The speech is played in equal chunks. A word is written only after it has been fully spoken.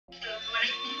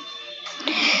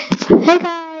Hey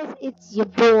guys, it's your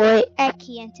boy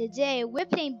Eki, and today we're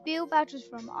playing Bill Battles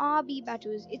from RB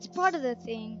Battles. It's part of the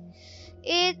thing.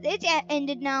 It's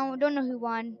ended now. Don't know who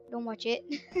won. Don't watch it.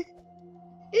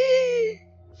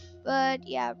 But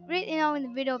yeah, right now in the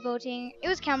video voting, it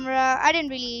was camera. I didn't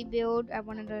really build. I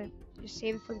wanted to just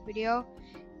save it for the video.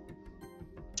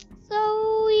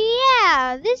 So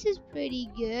yeah, this is pretty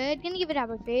good. Gonna give it half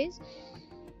a face.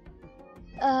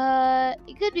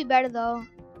 It could be better though.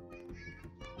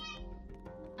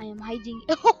 I am hiding.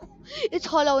 It's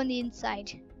hollow on the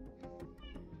inside.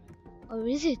 Or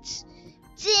is it?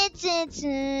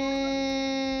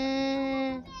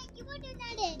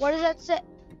 What does that say?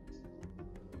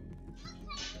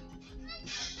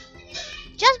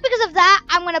 Just because of that,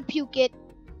 I'm gonna puke it.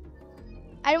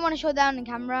 I don't want to show that on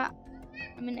camera.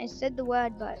 I mean, I said the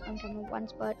word but on camera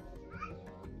once, but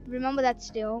remember that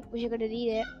still. Wish I could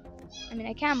delete it. I mean,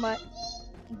 I can, but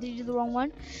I deleted the wrong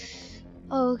one.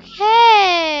 Okay.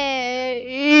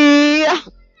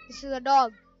 This is a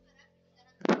dog.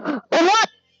 What?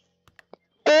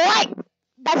 What?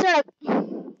 That's not a...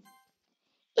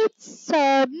 It's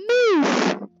a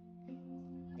moose.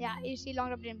 Yeah, you see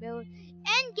long up didn't build.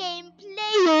 Endgame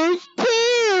players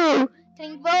too.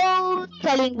 Telling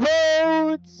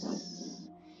votes.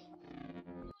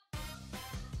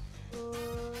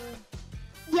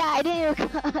 Yeah, I didn't even.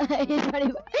 It's not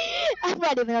even. I'm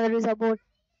not even on the result board.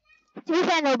 To be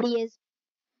fair, nobody is.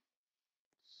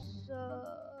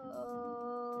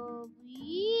 So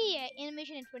yeah,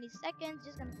 animation in 20 seconds.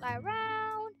 Just gonna fly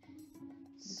around,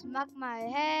 smack my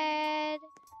head.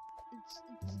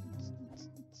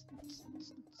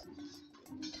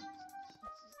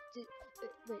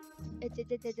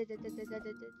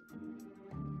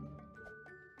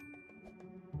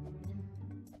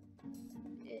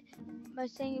 By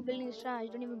saying you're building a trash,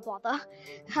 don't even bother.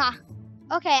 Ha.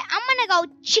 Okay, I'm gonna go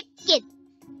chicken.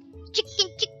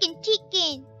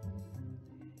 Chicken.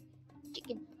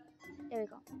 There we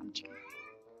go. I'm chicken.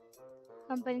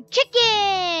 I'm putting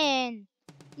chicken.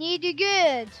 Need you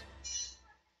good.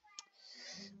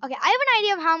 Okay, I have an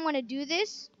idea of how I'm gonna do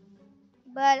this,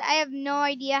 but I have no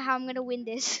idea how I'm gonna win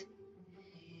this.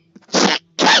 Just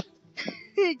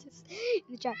in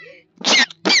the chat.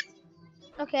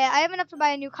 Okay, I have enough to buy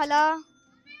a new color,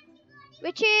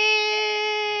 which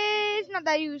is not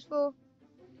that useful.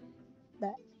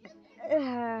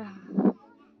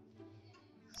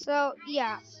 So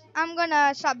yeah, I'm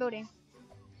gonna start building.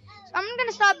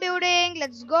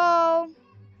 Let's go.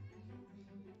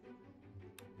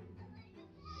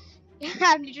 You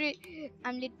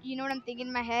know what I'm thinking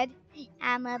in my head?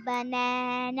 I'm a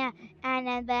banana, and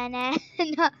a banana.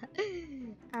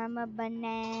 I'm a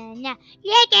banana.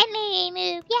 Look at me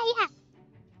move. Yeah.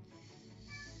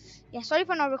 Yeah, sorry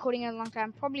for not recording in a long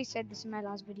time. Probably said this in my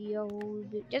last video.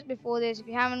 Just before this, if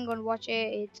you haven't gone to watch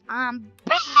it, it's I'm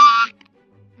back.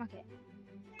 Okay.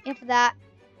 And for that,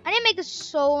 I need to make this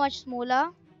so much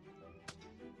smaller.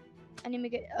 I need to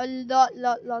make it a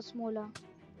lot smaller.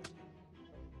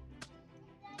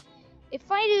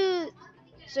 If I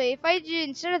do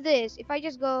instead of this, if I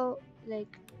just go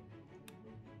like,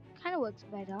 kind of works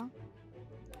better.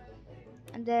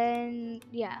 And then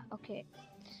yeah, okay,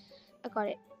 I got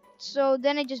it. So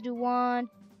then I just do 1,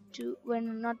 2. Well,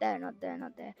 not there.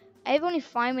 I have only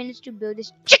 5 minutes to build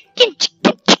this chicken.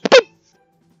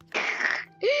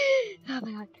 Oh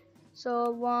my god. So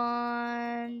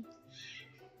 1,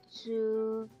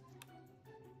 2,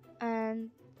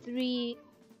 and 3.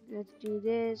 Let's do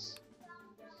this.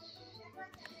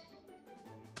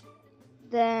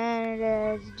 Then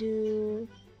let's do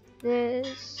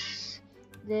this,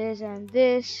 and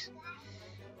this.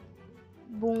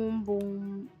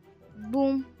 Boom.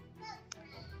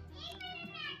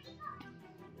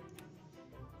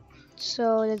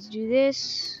 So let's do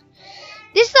this.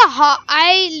 This is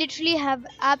I literally have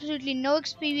absolutely no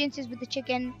experiences with the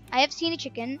chicken. I have seen a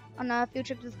chicken on a field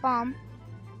trip to the farm.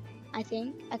 I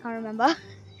think. I can't remember. I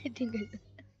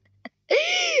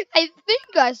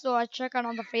think I saw a chicken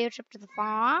on the field trip to the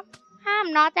farm.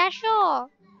 I'm not that sure.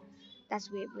 That's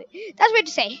weird. That's weird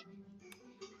to say.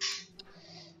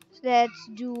 So let's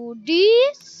do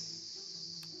this.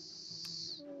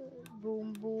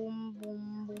 Boom.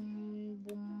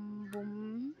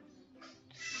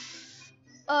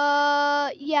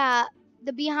 Yeah,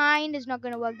 the behind is not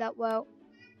gonna work that well.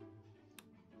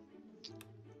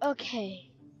 Okay,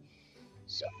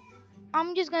 so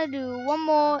I'm just gonna do one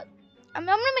more. I'm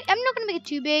not gonna make it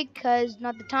too big because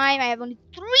not the time. I have only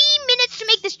 3 minutes to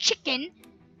make this chicken.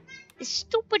 This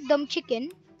stupid dumb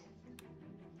chicken.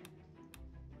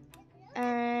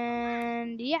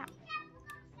 And yeah,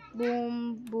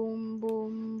 boom.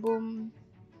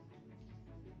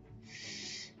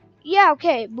 Yeah,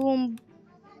 okay. Boom,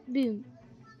 boom,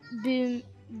 boom,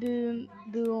 boom,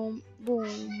 boom,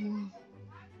 boom.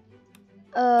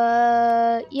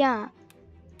 Yeah.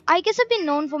 I guess I've been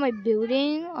known for my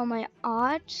building or my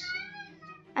art.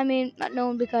 I mean, not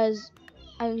known because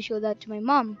I only show that to my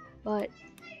mom, but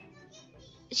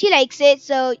she likes it,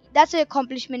 so that's an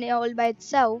accomplishment all by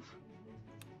itself.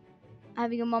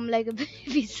 Having a mom like a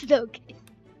baby is okay.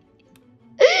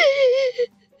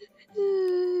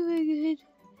 Oh my god.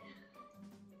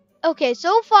 Okay,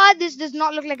 so far this does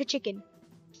not look like a chicken.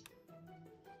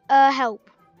 Help.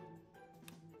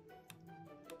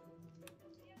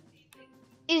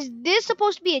 Is this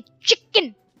supposed to be a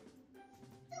chicken?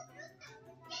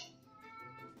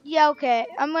 Yeah, okay.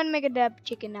 I'm gonna make a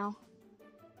chicken now.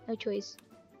 No choice.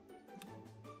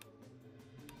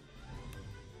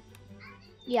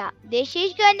 Yeah, this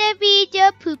is gonna be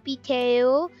the poopy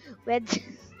tail with.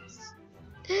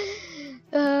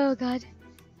 Oh god.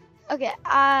 Okay.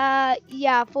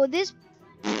 Yeah. For this.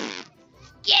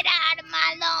 Get out of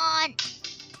my lawn!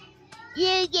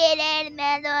 You get out of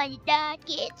my lawn, you dog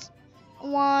kids.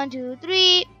 1, 2,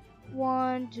 3.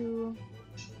 1, 2.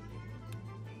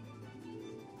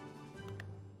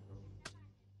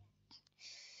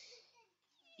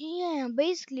 Yeah,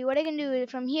 basically what I can do is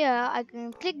from here, I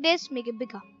can click this, make it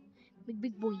bigger.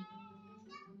 Big boy.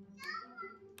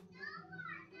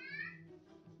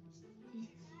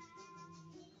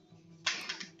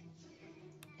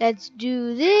 Let's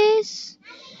do this.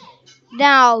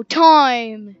 Now,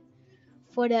 time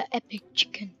for the epic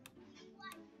chicken.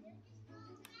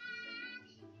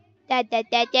 Da, da,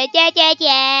 da, da, da, da,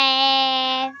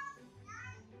 da.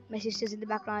 My sister's in the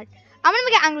background. I'm gonna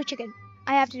make an angry chicken.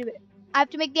 I have to do it. I have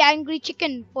to make the angry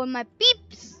chicken for my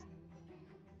peeps.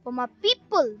 For my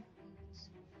people.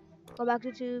 Go back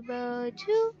to tuber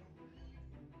 2.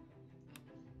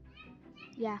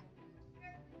 Yeah.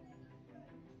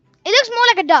 It looks more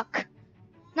like a duck,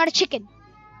 not a chicken.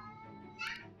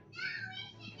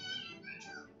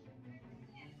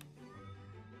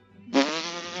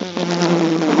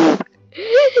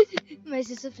 My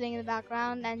sister's playing in the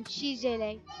background and she's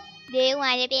yelling, "Do you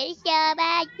want to be so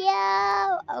bad?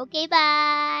 No. Okay,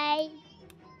 bye."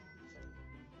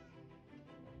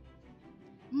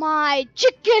 My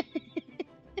chicken.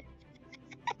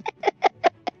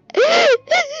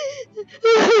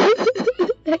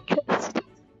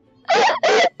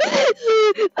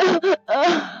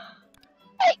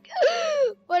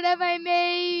 What have I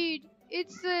made?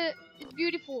 It's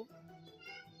beautiful.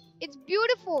 It's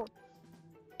beautiful.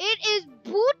 It is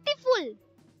beautiful.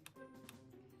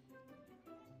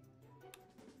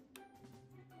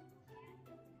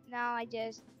 Now I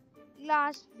just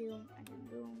last boom and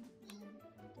boom.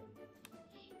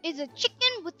 It's a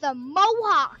chicken with a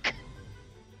mohawk.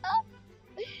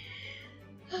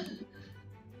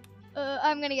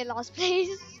 I'm gonna get lost,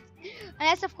 please.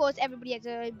 Unless, of course, everybody has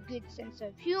a good sense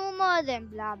of humor, then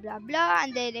blah blah blah,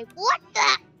 and they're like, "What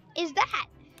the is that?"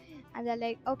 And they're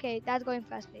like, "Okay, that's going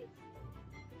fast, please."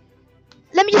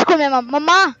 Let me just call my mom.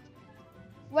 Mama,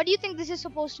 what do you think this is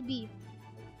supposed to be?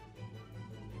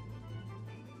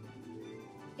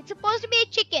 It's supposed to be a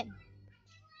chicken.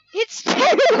 It's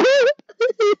terrible.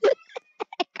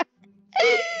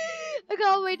 I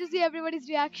can't wait to see everybody's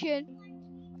reaction.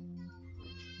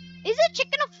 Is it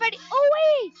chicken or Freddy? Oh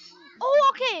wait.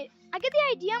 Oh okay. I get the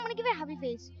idea. I'm gonna give it a happy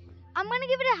face. I'm gonna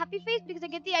give it a happy face because I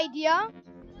get the idea.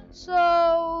 So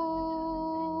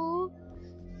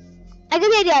I get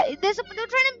the idea. They're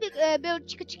trying to build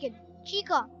chicken.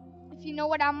 Chica, if you know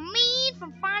what I mean,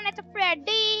 from Five Nights at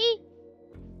Freddy.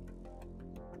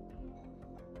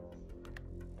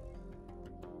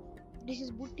 This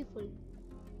is beautiful.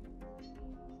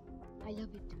 I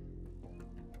love it.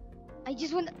 I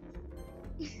just want.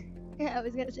 I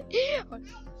was gonna say.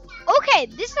 Okay,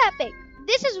 this is epic.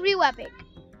 This is real epic.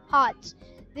 Hearts.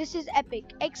 This is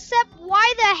epic. Except,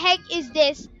 why the heck is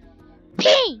this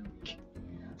pink?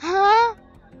 Huh?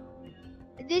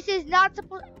 This is not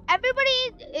supposed.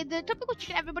 Everybody, the typical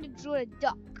chicken. Everybody drew a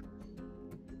duck.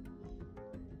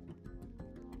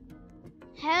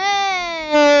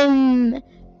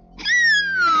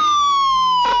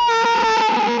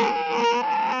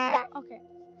 Okay.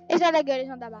 It's not that good. It's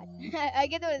not that bad. I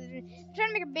get the. I'm trying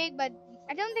to make it big, but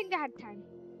I don't think they had time.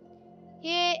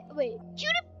 Here, wait.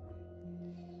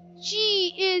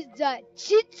 She is the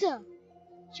cheetah.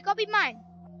 She copied mine,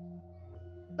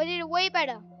 but did it way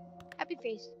better. Happy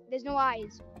face. There's no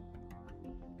eyes.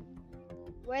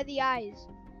 Where are the eyes?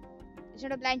 It's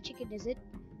not a blind chicken, is it?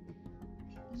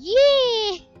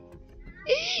 Yeah.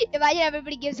 Imagine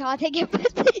everybody gives heart. I give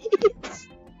first place.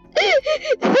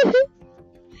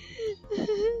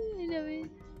 I love it.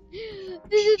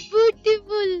 This is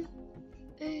beautiful.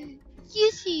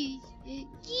 Kisses.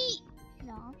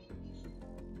 No.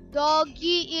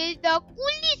 Doggy is the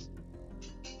coolest.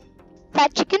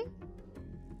 Fat chicken.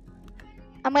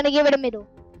 I'm gonna give it a middle.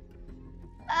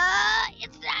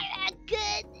 It's not that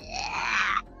good.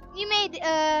 You made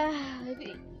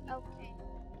okay.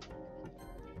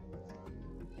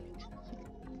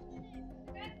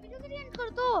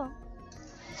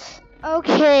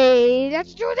 Okay,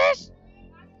 let's do this.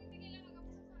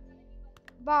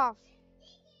 Boff.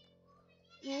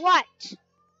 What?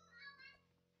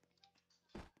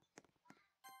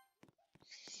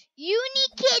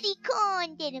 Kitty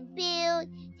corn didn't build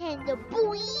and the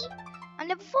boy on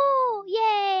the 4.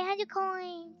 Yay, 100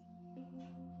 coins.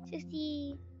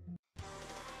 60.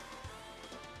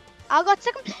 I got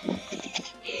second.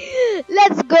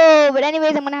 Let's go. But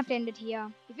anyways, I'm gonna have to end it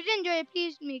here. If you did enjoy it,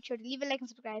 please make sure to leave a like and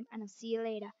subscribe, and I'll see you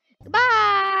later.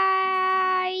 Goodbye.